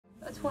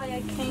That's why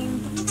I came.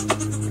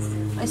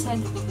 I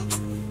said,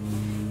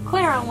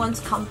 Clara wants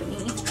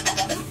company.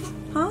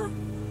 Huh?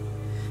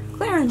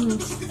 Clara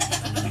needs me.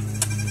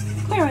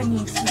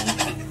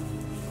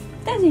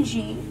 Doesn't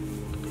she?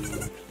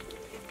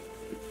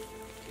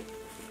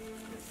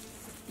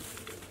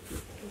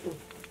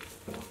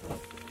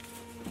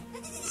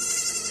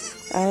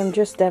 I am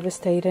just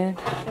devastated.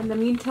 In the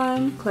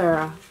meantime,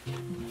 Clara.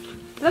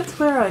 That's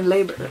Clara in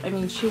labor. I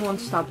mean, she won't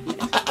stop.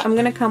 I'm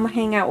gonna come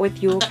hang out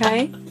with you,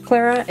 okay?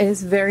 Clara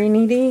is very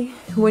needy.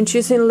 When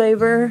she's in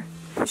labor,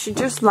 she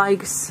just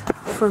likes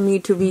for me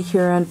to be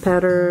here and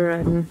pet her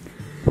and,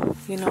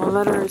 you know,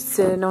 let her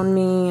sit on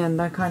me and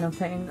that kind of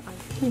thing.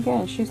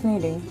 Again, she's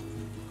needy.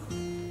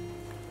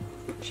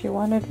 She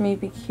wanted me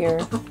to be here.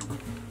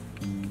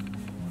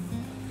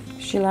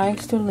 She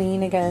likes to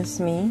lean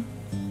against me,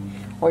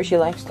 or she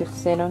likes to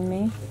sit on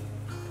me.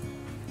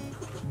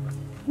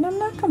 And I'm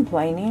not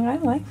complaining. I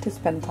like to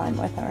spend time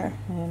with her,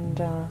 and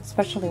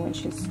especially when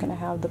she's gonna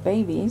have the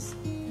babies.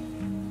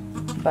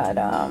 But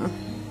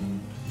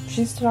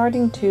she's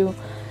starting to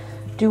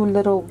do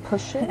little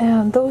pushes,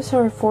 and those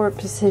are for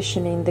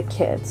positioning the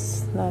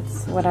kids.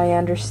 That's what I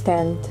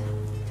understand.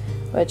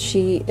 But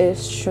she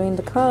is chewing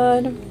the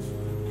cud.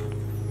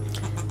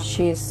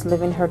 She's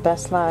living her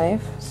best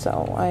life,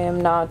 so I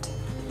am not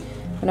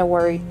gonna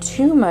worry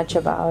too much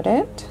about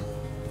it.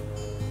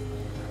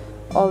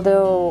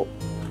 Although,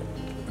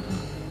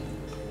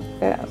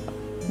 yeah,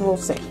 we'll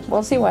see.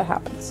 We'll see what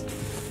happens.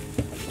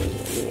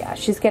 Yeah,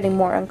 she's getting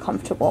more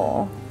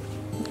uncomfortable.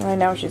 Right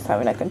now she's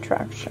having a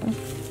contraction.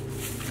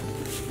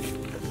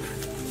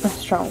 A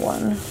strong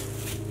one.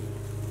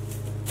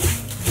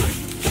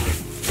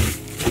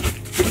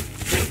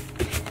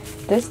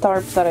 These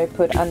tarps that I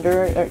put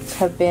under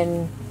have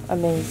been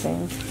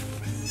amazing.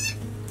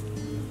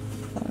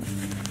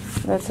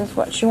 This is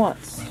what she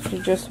wants. She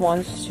just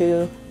wants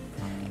to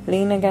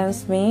lean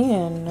against me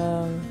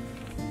and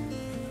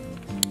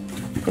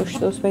push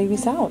those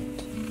babies out.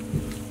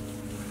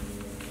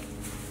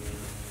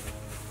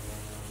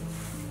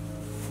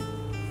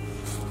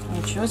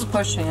 And she was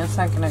pushing a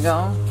second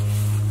ago.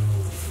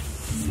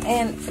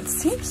 And it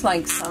seems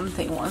like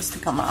something wants to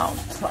come out,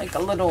 like a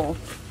little...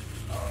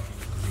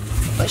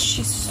 But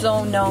she's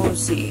so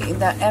nosy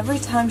that every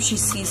time she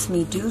sees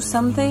me do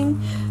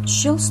something,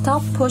 she'll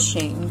stop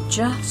pushing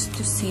just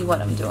to see what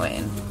I'm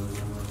doing.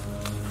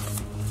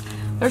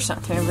 There's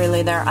nothing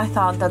really there. I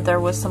thought that there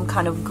was some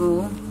kind of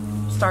goo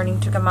starting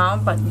to come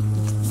out, but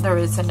there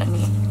isn't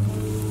any.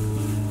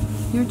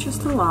 You're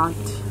just a lot.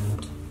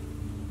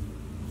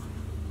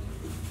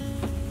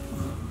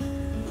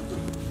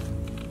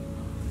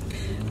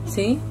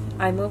 See?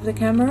 I move the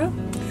camera.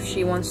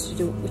 She wants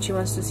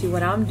to see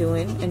what I'm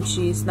doing, and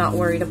she's not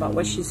worried about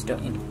what she's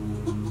doing.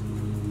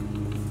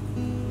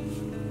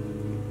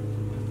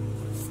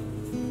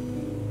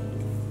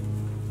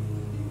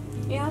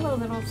 You have a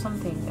little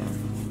something there.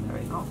 There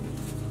we go.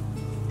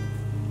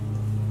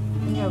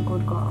 You're a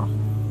good girl.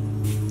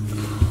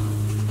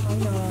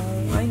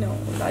 I know.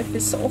 Life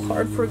is so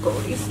hard for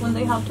goaties when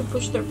they have to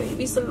push their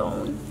babies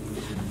alone.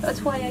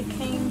 That's why I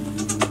came.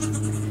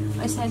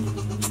 I said,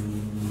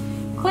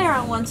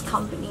 Clara wants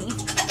company.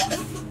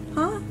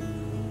 Huh?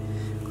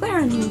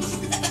 Clara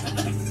needs me.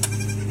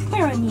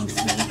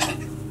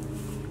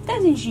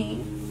 Doesn't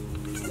she?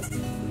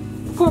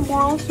 For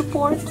moral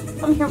support?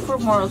 I'm here for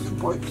moral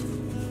support.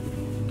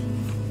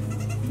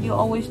 You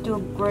always do a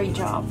great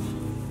job.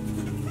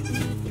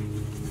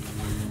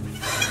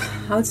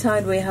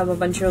 Outside we have a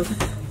bunch of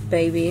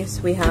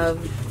babies. We have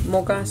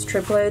Mocha's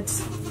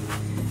triplets,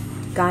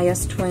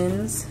 Gaia's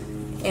twins,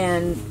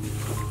 and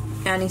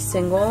Annie's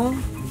single.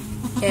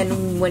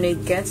 And when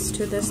it gets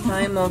to this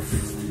time of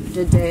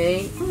the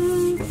day,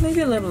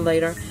 maybe a little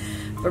later,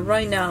 but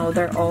right now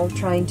they're all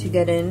trying to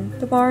get in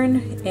the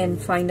barn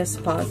and find a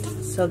spot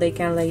so they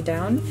can lay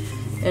down.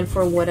 And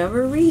for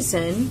whatever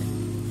reason,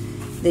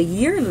 the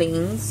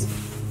yearlings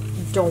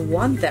don't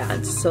want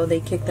that, so they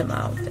kick them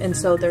out. And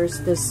so there's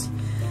this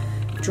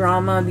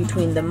drama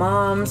between the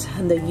moms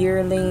and the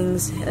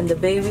yearlings and the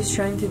babies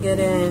trying to get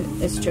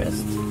in. It's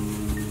just,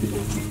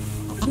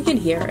 you can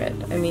hear it.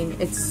 I mean,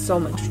 it's so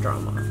much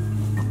drama.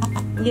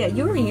 Yeah,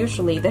 you're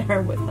usually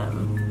there with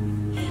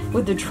them,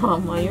 with the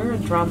drama. You're a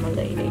drama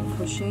lady.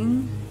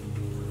 Pushing.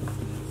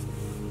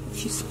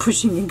 She's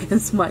pushing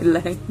against my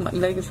leg. My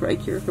leg is right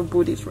here. Her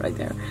booty's right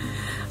there.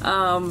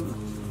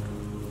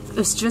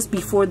 It's just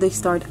before they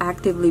start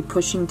actively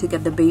pushing to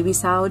get the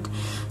babies out.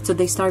 So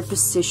they start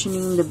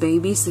positioning the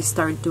babies. They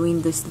start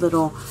doing this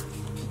little...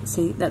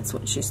 See, that's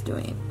what she's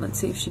doing. Let's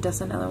see if she does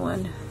another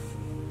one.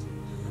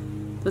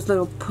 Those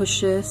little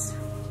pushes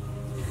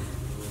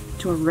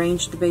to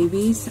arrange the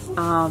babies.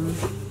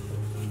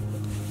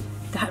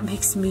 That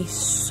makes me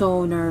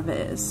so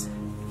nervous.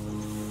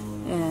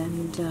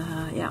 And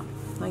yeah,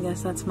 I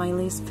guess that's my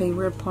least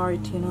favorite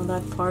part, you know,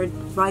 that part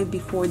right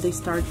before they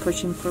start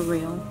pushing for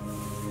real.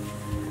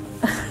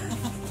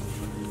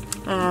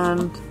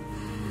 And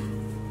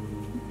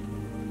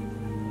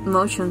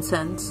motion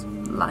sense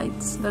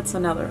lights, that's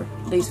another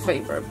least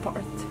favorite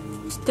part.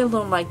 Still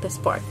don't like this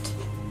part.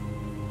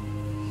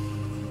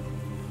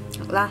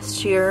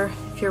 last year,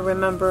 if you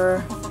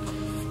remember,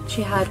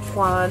 she had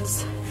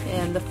quads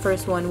and the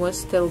first one was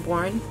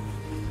stillborn.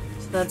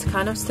 So that's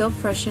kind of still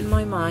fresh in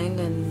my mind,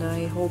 and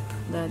I hope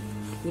that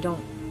we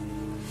don't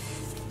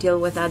deal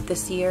with that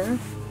this year.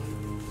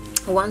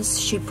 Once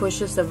she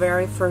pushes the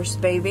very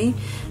first baby,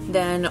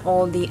 then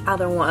all the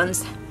other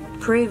ones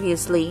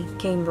previously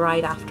came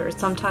right after.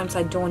 Sometimes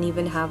I don't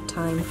even have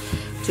time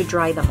to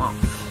dry them off,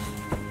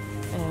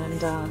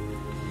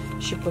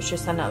 and she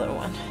pushes another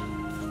one.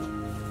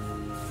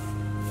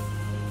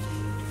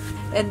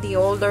 And the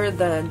older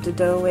the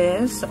doe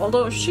is,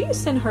 although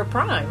she's in her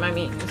prime, I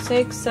mean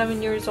 6,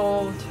 7 years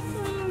old,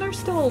 they're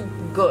still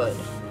good.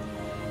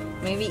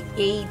 Maybe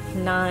 8,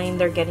 9,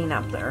 they're getting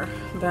up there.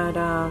 But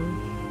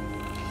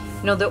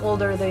you know, the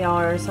older they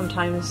are,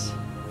 sometimes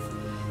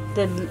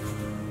the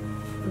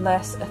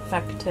less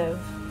effective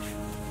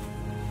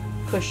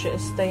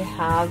pushes they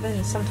have,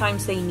 and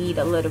sometimes they need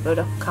a little bit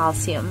of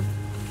calcium.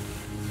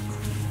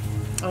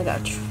 I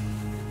got you.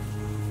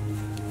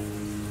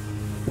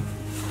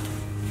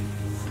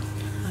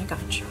 I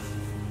got you.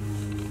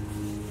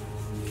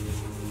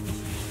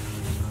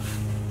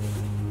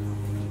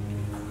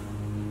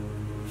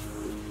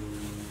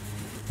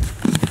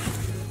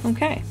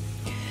 Okay,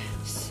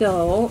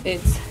 so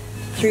it's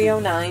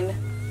 3:09,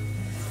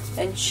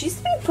 and she's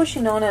been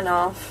pushing on and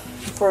off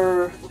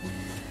for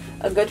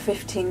a good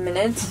 15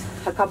 minutes.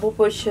 A couple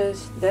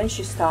pushes, then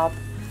she stops.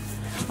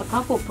 A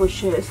couple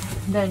pushes,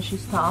 then she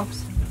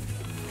stops.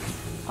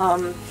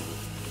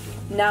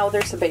 Now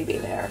there's a baby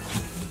there.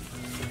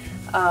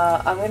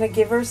 I'm gonna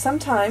give her some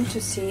time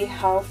to see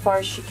how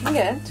far she can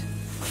get,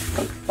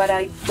 but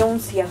I don't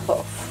see a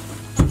hoof.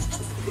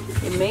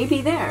 It may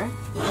be there,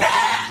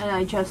 and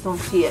I just don't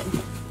see it.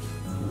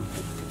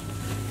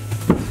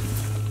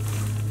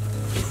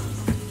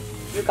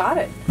 You got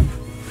it.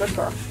 Good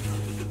girl.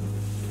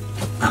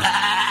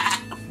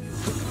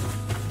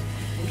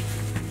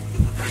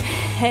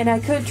 And I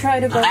could try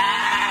to go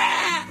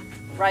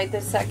right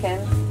this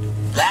second,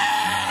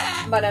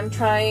 but I'm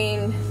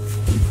trying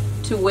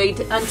to wait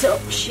until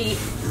she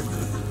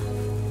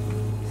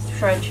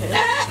stretches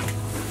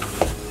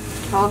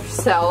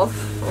herself.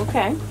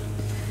 Okay.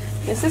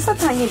 This is a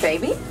tiny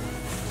baby,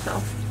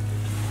 so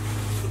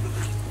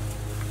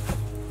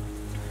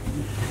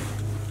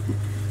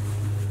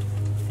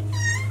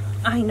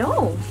I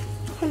know.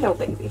 Hello,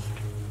 baby.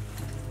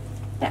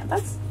 Yeah,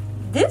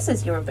 this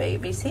is your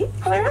baby. See,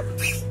 Clara?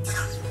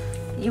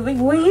 You've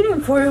been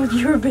waiting for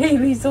your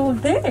babies all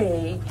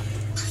day.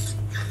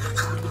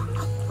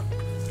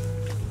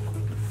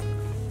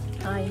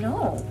 I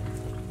know.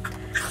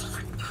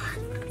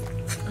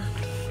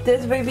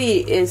 This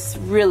baby is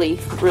really,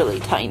 really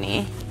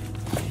tiny.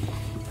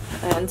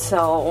 And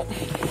so,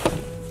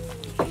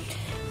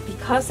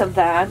 because of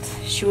that,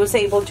 she was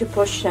able to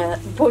push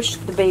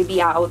the baby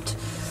out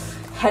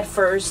head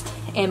first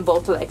and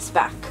both legs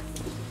back.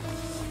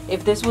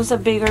 If this was a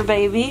bigger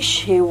baby,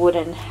 she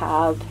wouldn't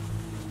have,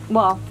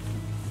 well,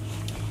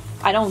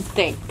 I don't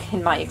think,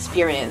 in my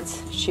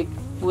experience, she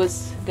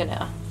was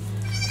gonna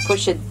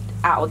push it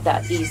out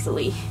that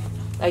easily.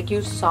 Like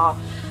you saw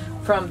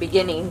from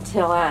beginning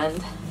till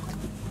end.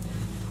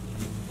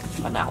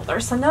 But now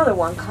there's another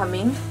one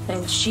coming,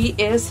 and she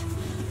is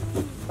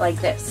like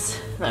this.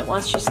 Like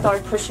once she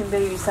starts pushing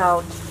babies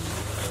out,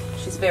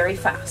 she's very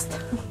fast.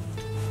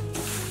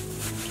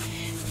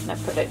 And I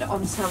put it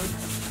on some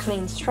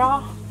clean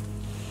straw.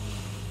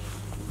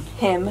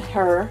 Him,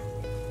 her,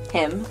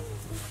 him.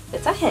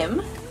 It's a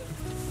him.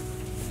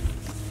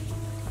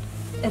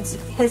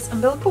 His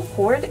umbilical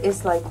cord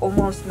is like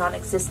almost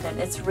non-existent.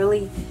 It's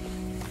really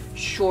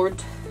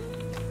short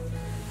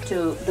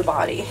to the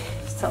body.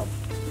 So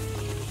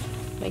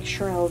make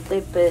sure I'll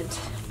dip it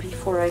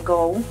before I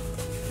go.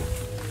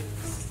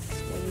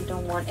 So you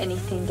don't want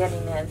anything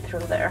getting in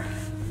through there.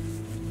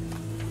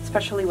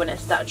 Especially when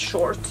it's that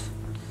short.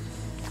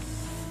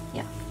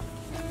 Yeah.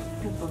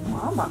 Good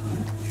mama.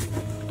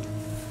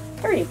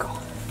 There you go.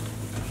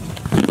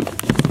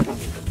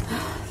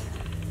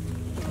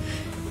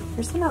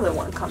 There's another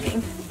one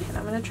coming. And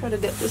I'm gonna try to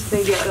get this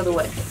baby out of the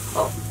way.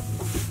 Oh.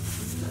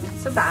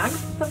 It's a bag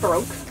that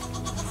broke.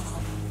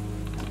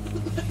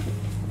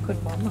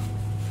 Good mama.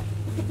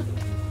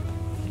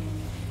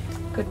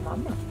 Good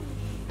mama.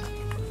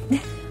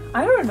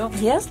 I don't know.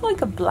 He has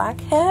like a black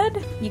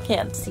head. You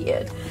can't see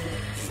it.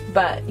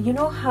 But you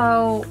know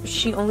how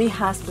she only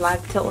has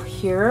black till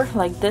here,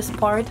 like this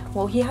part?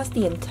 Well, he has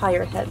the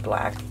entire head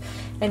black.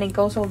 And it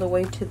goes all the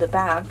way to the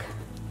back.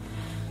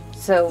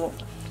 So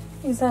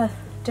he's a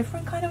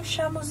different kind of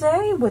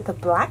chamois with a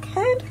black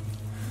head.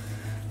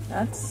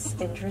 That's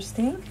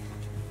interesting.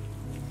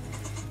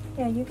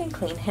 Yeah, you can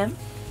clean him.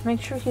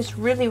 Make sure he's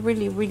really,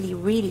 really, really,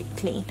 really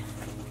clean.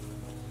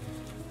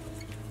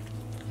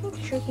 Make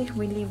sure he's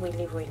really,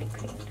 really, really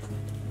clean.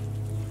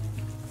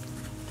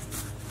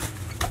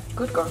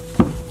 Good girl.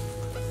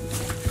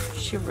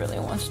 She really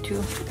wants to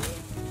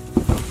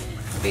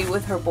be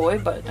with her boy,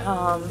 but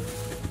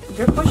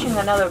you're pushing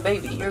another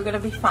baby. You're gonna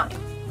be fine.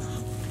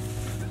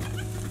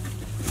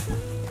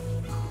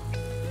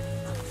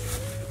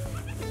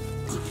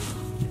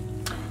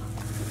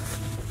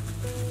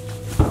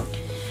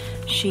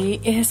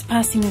 she is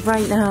passing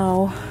right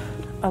now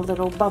a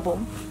little bubble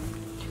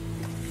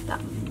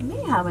that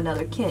may have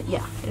another kid.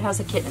 Yeah, it has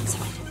a kid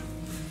inside.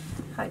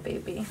 Hi,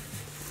 baby.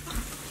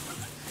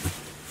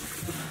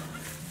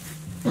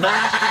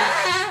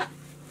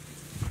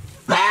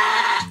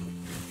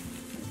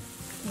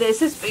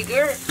 This is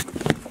bigger.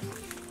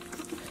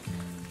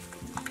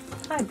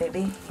 Hi,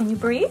 baby. Can you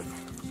breathe?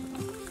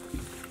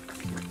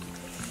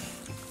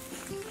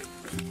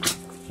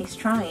 He's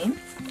trying.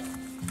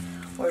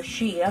 Or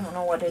she, I don't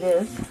know what it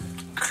is.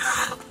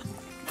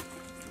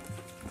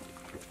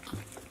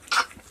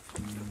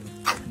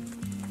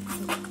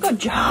 Good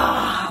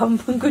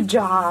job. Good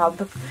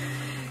job.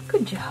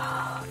 Good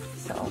job.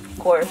 So, of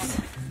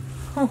course.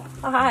 Oh,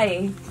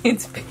 hi.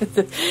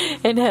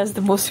 It has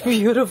the most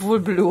beautiful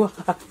blue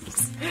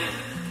eyes.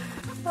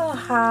 Oh,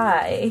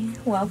 hi.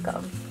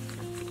 Welcome.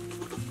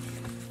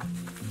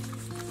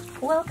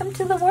 Welcome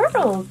to the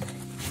world.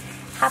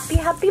 Happy,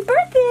 happy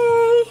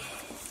birthday.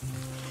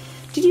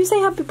 Did you say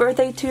happy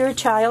birthday to your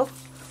child?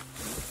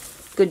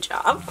 Good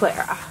job,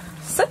 Clara.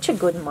 Such a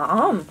good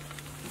mom.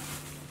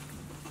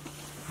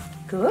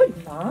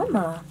 Good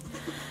mama.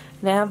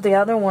 Now I have the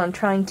other one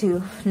trying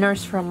to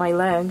nurse from my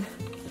leg.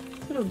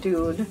 Little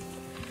dude.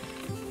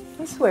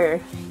 I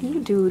swear, you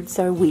dudes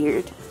are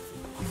weird.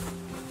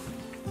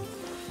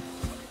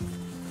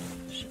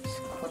 She's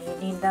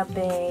cleaning the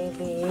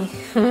baby.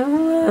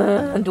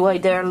 Do I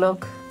dare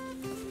look?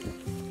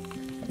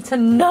 It's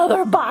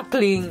another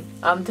buckling,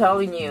 I'm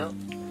telling you.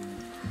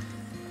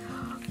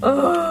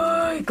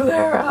 Oh,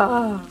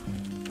 Clara.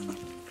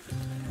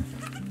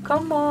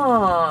 Come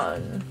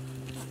on.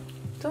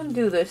 Don't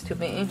do this to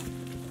me.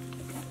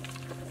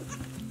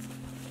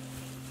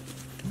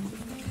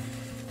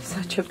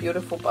 Such a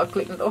beautiful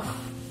buckling though.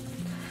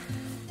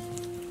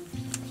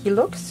 He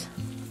looks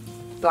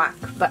black,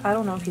 but I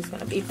don't know if he's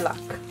gonna be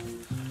black.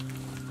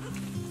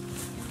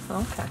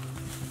 Okay.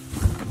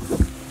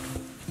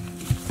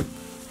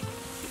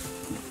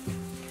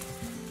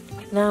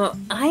 Now,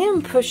 I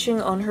am pushing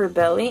on her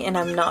belly and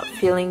I'm not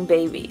feeling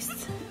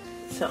babies.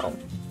 So,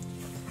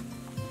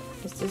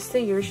 is this the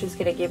year she's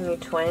gonna give me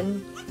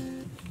twin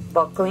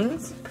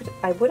bucklings?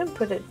 I wouldn't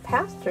put it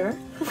past her.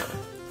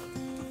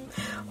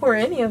 Or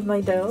any of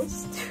my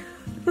dolls.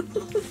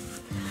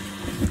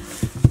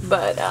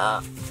 But,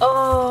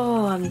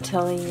 oh, I'm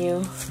telling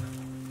you.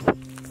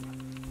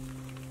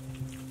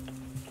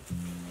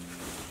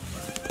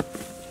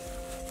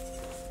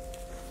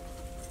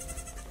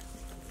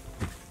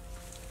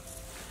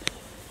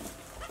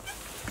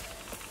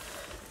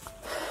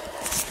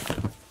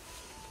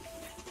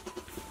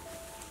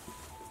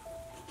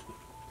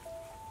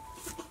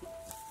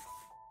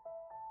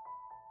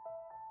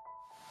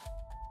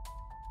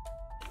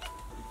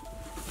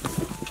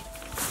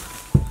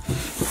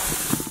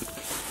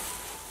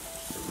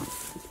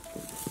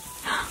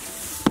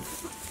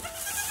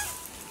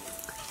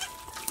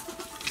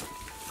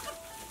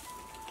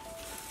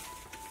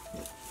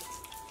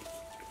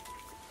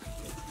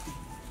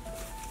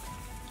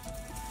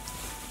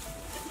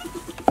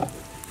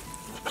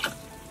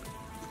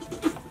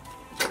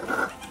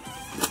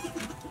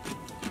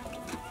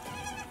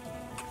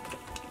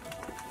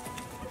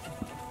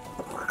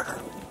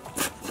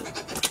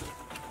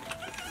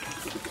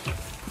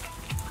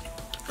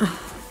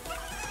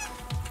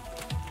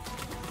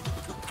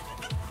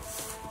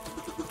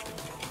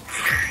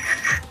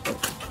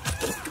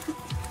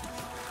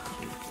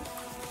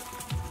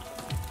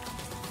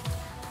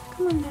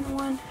 Come on, little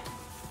one.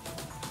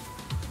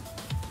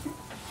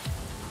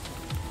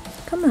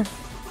 Come on.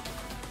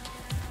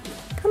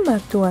 Come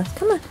back to us.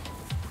 Come on.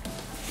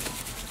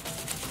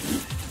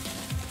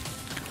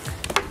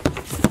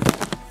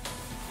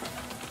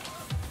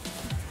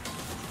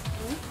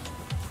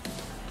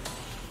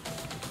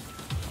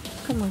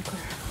 Come on,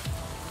 Clara.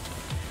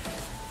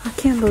 I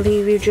can't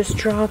believe you just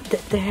dropped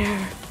it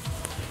there.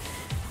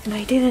 And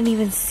I didn't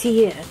even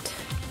see it.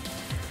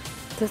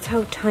 That's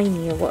how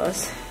tiny it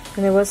was.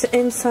 And it was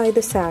inside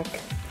the sack.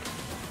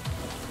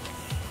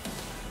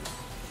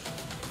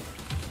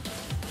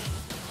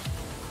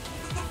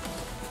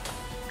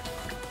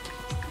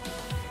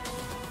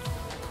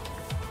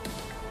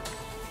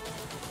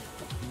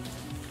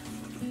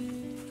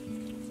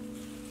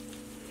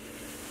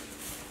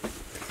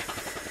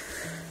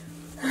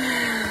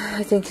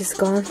 I think he's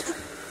gone.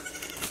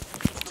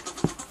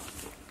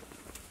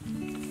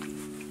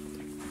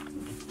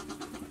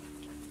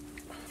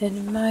 And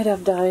he might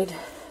have died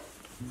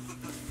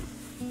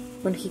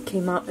when he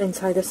came out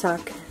inside the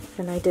sack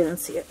and I didn't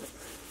see it.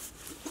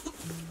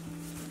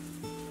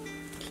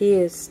 He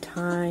is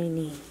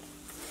tiny.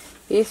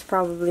 He's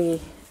probably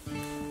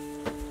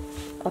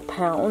a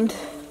pound,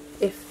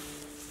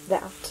 if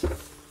that.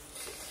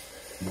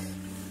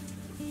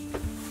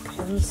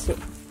 Let me see.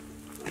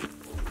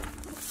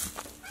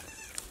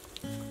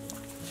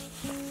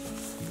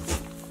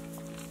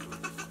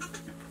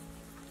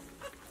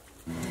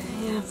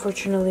 Yeah,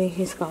 unfortunately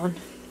he's gone.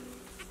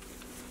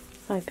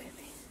 Hi, baby.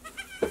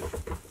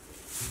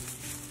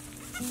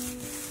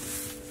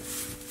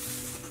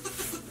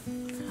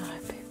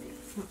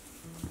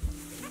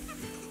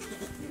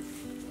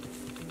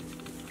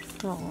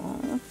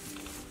 Aww.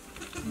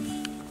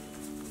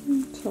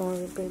 I'm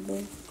sorry,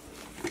 baby.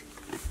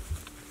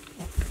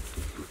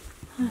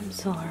 I'm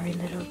sorry,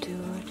 little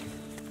dude.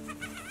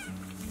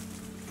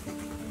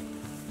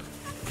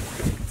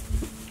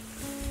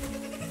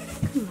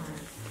 Come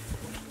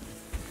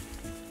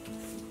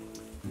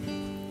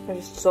on.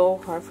 It's so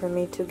hard for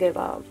me to give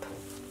up.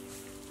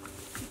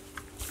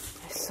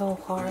 It's so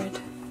hard.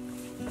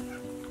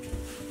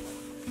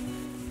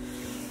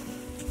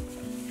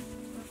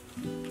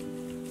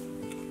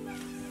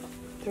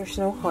 There's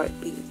no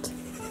heartbeat.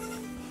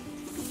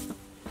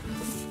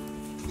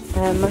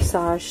 And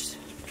massage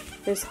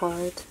is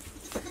hard.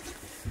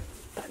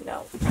 But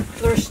no,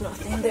 there's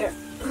nothing there.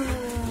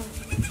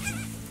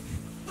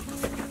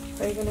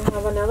 Are you gonna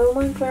have another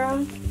one,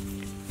 Clara?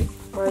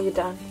 Or are you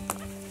done?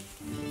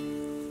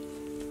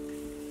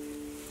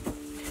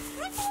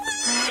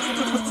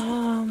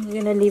 I'm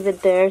gonna leave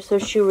it there so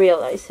she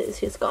realizes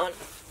he's gone.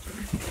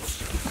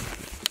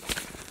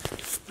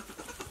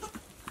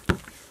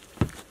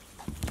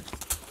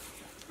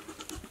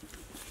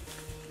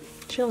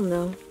 She'll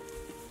know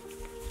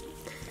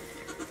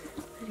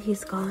that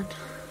he's gone.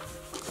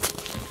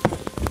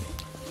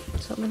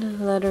 So I'm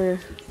gonna let her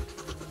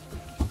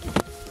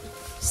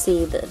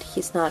see that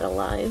he's not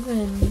alive,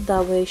 and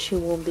that way she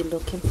won't be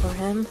looking for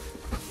him.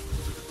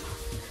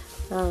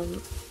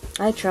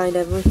 I tried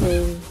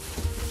everything,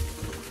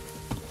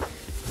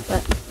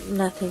 but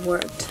nothing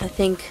worked. I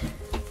think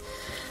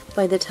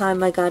by the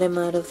time I got him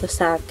out of the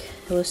sack,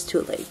 it was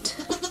too late.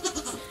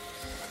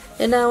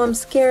 And now I'm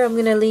scared I'm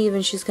gonna leave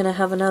and she's gonna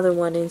have another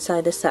one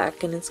inside the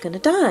sack and it's gonna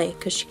die,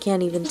 because she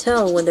can't even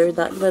tell when they're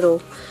that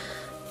little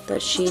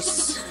that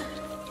she's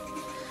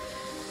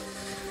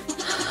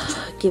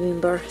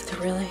giving birth,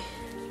 really.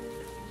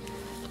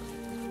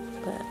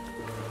 But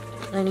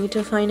I need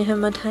to find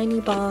him a tiny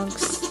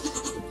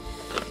box,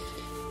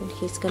 and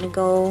he's gonna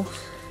go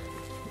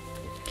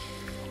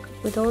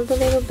with all the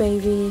little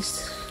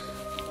babies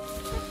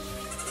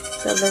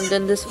that lived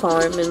in this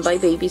farm. And by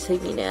babies I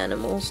mean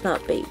animals,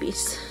 not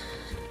babies.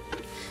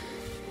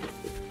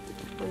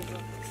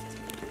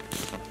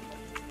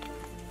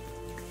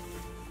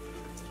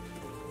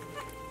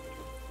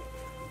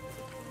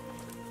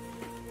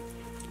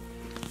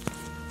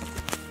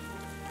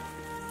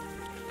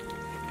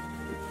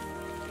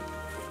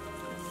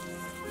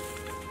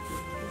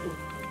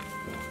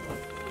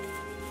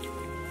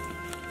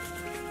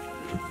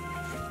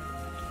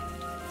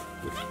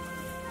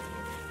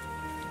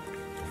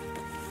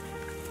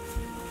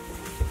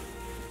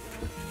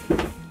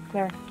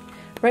 There,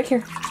 right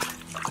here.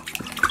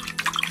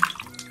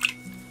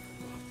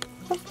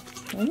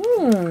 Come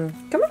on,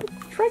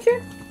 it's right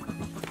here.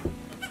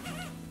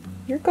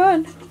 You're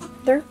good.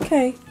 They're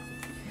okay.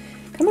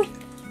 Come on.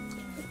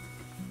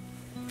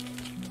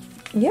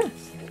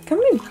 Yes,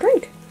 come in,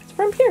 drink. It's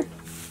from here.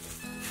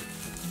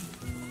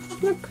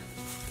 Look,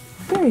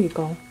 there you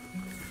go.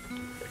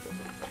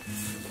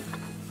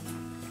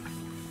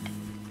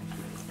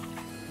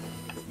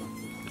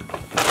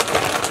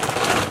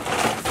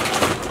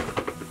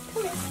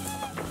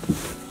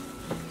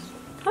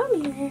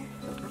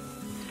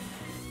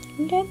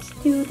 Let's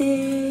do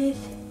this.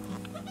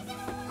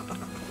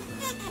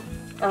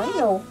 I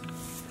know.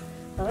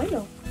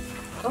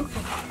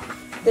 Okay.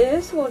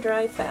 This will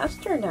dry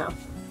faster now.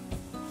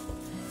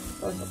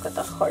 Oh, look at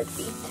the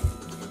heartbeat.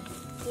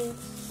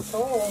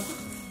 Oh,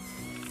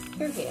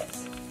 here he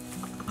is.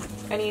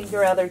 I need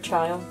your other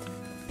child.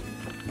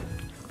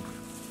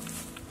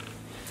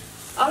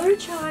 Other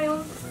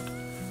child.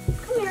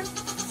 Come here.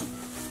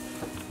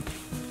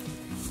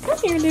 Come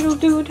here, little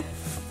dude.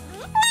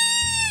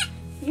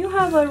 You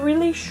have a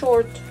really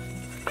short...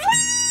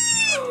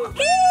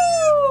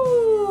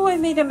 Ooh, I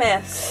made a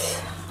mess.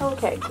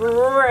 Okay,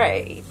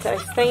 great. I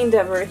stained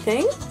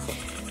everything.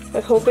 I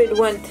hope it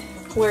went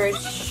where it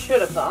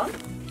should have gone.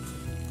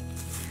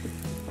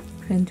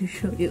 Trying to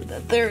show you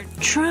that they're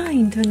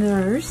trying to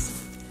nurse.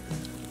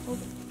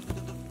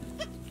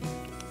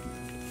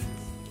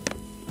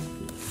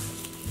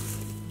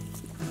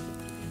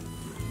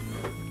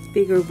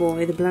 Bigger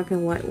boy, the black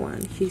and white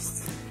one,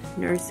 he's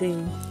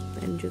nursing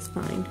and just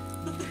fine.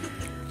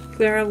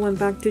 Clara went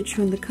back to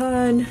chewing the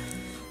cud,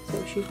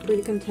 so she's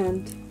pretty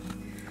content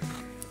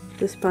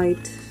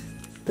despite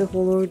the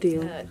whole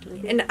ordeal.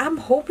 And I'm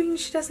hoping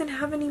she doesn't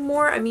have any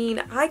more. I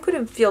mean, I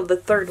couldn't feel the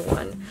third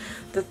one.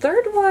 The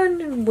third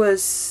one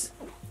was,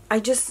 I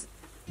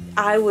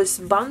was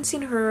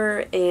bouncing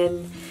her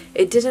and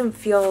it didn't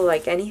feel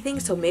like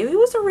anything, so maybe it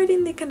was already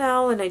in the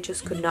canal and I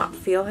just could not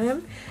feel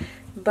him.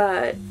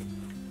 But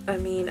I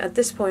mean, at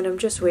this point I'm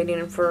just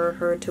waiting for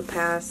her to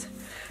pass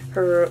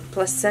her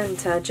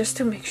placenta just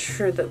to make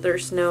sure that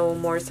there's no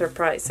more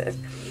surprises,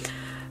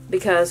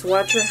 because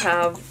watch her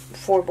have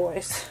 4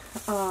 boys.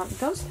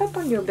 Don't step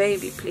on your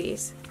baby,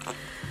 please.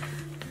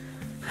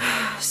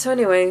 So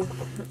anyway,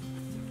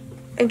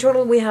 in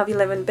total we have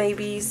 11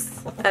 babies.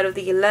 Out of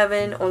the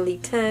 11, only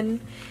 10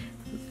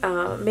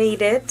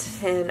 made it,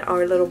 and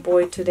our little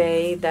boy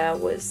today that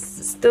was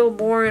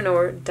stillborn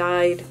or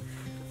died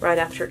right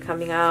after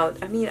coming out.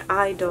 I mean,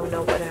 I don't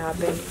know what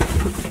happened.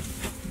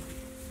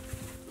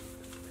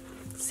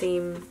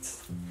 seemed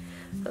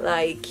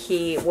like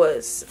he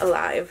was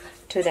alive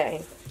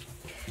today.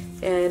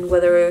 And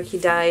whether he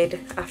died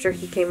after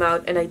he came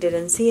out and I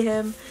didn't see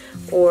him,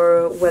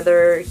 or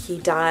whether he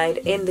died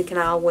in the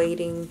canal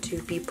waiting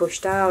to be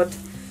pushed out,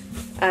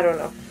 I don't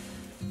know.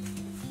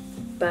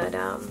 But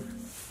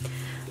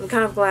I'm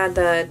kind of glad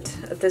that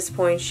at this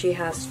point she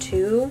has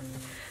 2.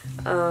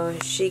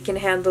 She can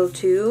handle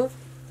 2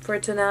 for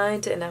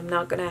tonight, and I'm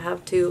not gonna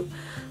have to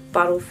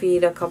bottle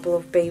feed a couple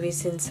of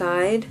babies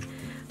inside.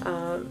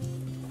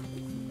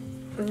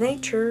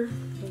 Nature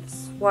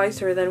is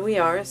wiser than we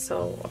are,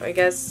 so I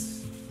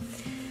guess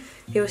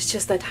he was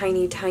just a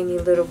tiny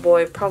little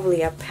boy,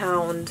 probably a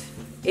pound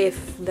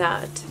if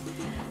that,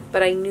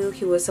 but I knew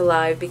he was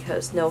alive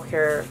because no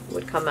hair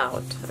would come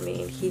out. I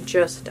mean, he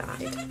just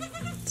died.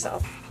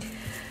 So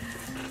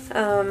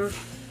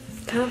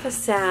kind of a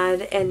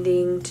sad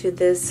ending to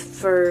this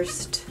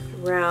first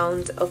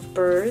round of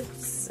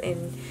births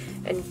and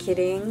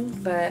kidding,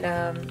 but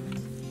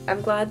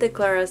I'm glad that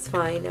Clara's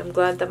fine. I'm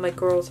glad that my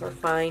girls are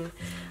fine.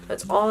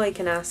 That's all I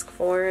can ask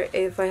for.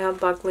 If I have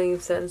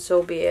bucklings, then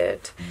so be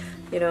it.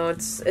 You know,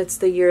 it's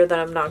the year that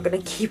I'm not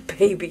gonna keep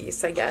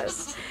babies, I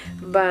guess.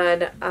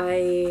 But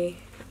I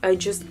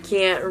just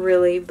can't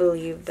really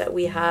believe that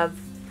we have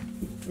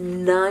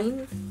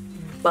 9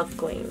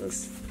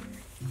 bucklings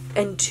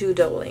and 2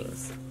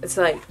 doublings. It's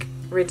like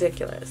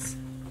ridiculous.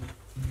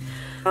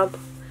 Up,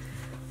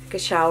 take a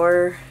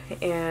shower,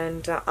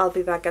 and I'll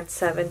be back at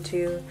 7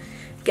 to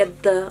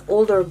get the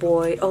older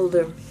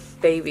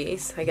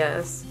babies, I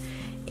guess,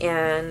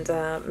 and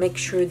make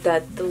sure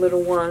that the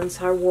little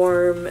ones are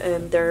warm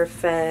and they're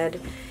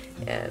fed.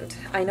 And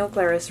I know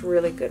Clara's a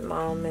really good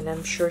mom, and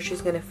I'm sure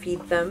she's gonna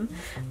feed them,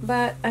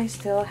 but I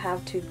still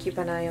have to keep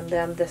an eye on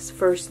them this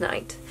first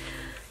night.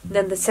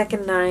 Then the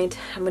second night,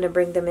 I'm gonna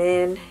bring them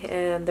in,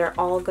 and they're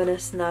all gonna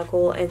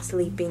snuggle and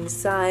sleep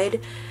inside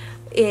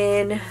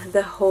in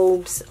the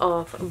hopes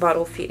of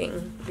bottle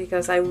feeding,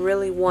 because I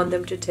really want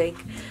them to take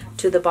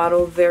to the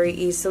bottle very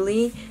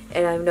easily.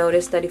 And I've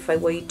noticed that if I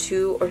wait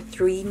 2 or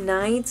 3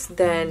 nights,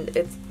 then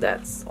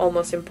that's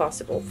almost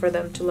impossible for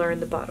them to learn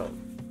the bottle.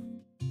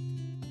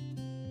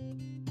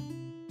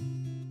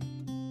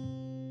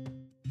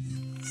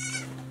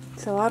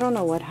 So I don't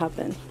know what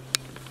happened,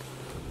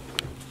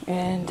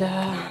 and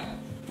I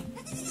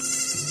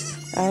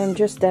am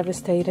just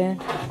devastated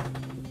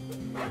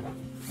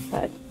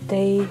that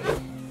they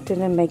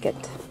didn't make it.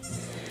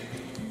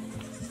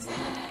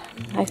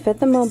 I fed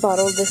them a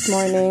bottle this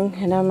morning,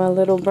 and I'm a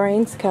little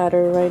brain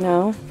scatter right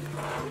now.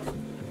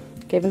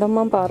 Gave them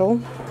a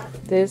bottle.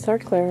 These are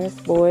Clara's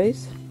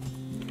boys,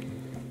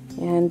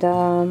 and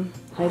I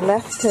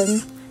left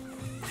them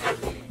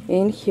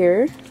in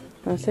here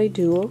as I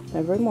do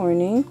every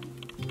morning.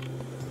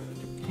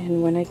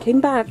 And when I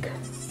came back,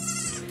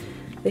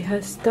 they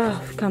had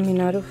stuff coming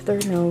out of their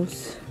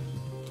nose,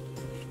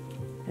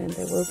 and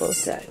they were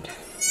both dead.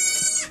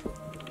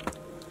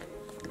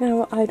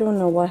 Now, I don't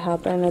know what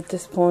happened at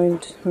this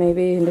point.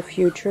 Maybe in the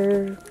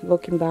future,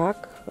 looking back,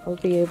 I'll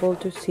be able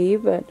to see,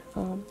 but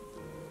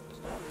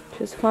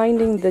just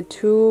finding the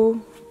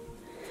 2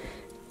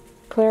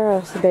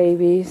 Clara's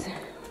babies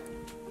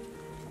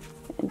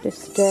and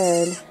just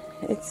dead,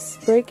 it's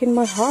breaking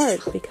my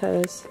heart,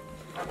 because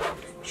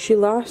she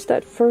lost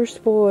that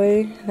first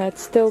boy, that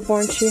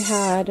stillborn she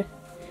had,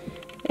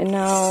 and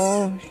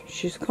now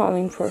she's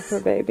calling for her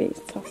baby.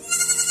 So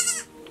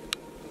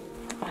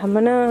I'm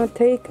gonna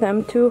take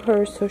them to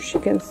her so she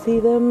can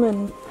see them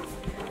and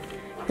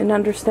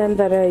understand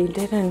that I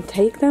didn't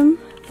take them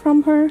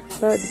from her,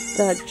 but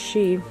that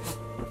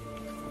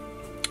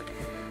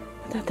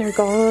they're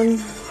gone.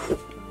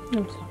 I'm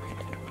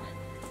sorry, little one.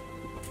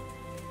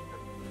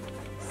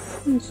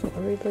 I'm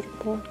sorry, little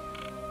boy.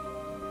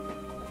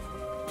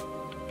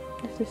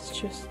 This is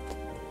just...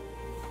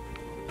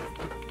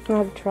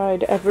 I've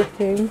tried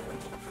everything.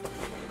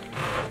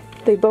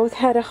 They both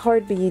had a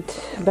heartbeat,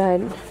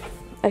 but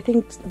I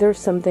think there's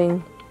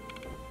something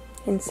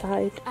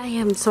inside. I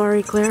am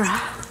sorry,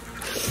 Clara.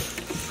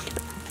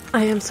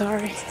 I am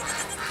sorry.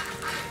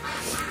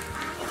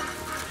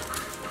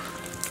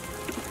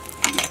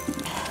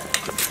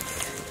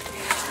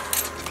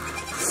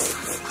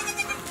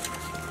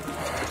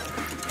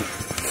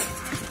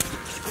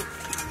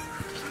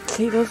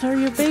 See, those are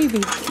your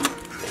babies.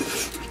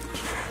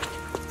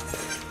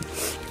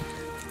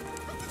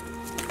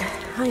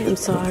 I am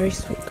sorry,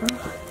 sweet girl.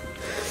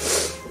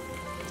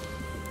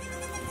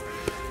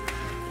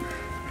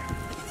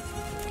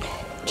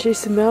 She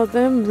smelled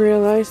them,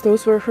 realized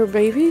those were her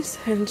babies,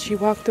 and she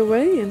walked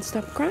away and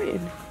stopped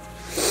crying.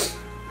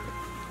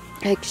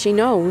 Like she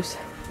knows.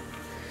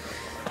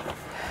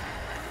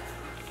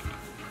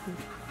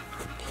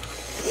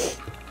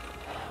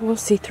 We'll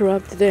see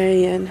throughout the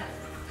day, and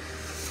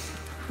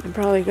I'm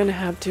probably gonna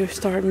have to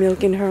start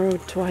milking her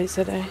twice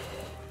a day.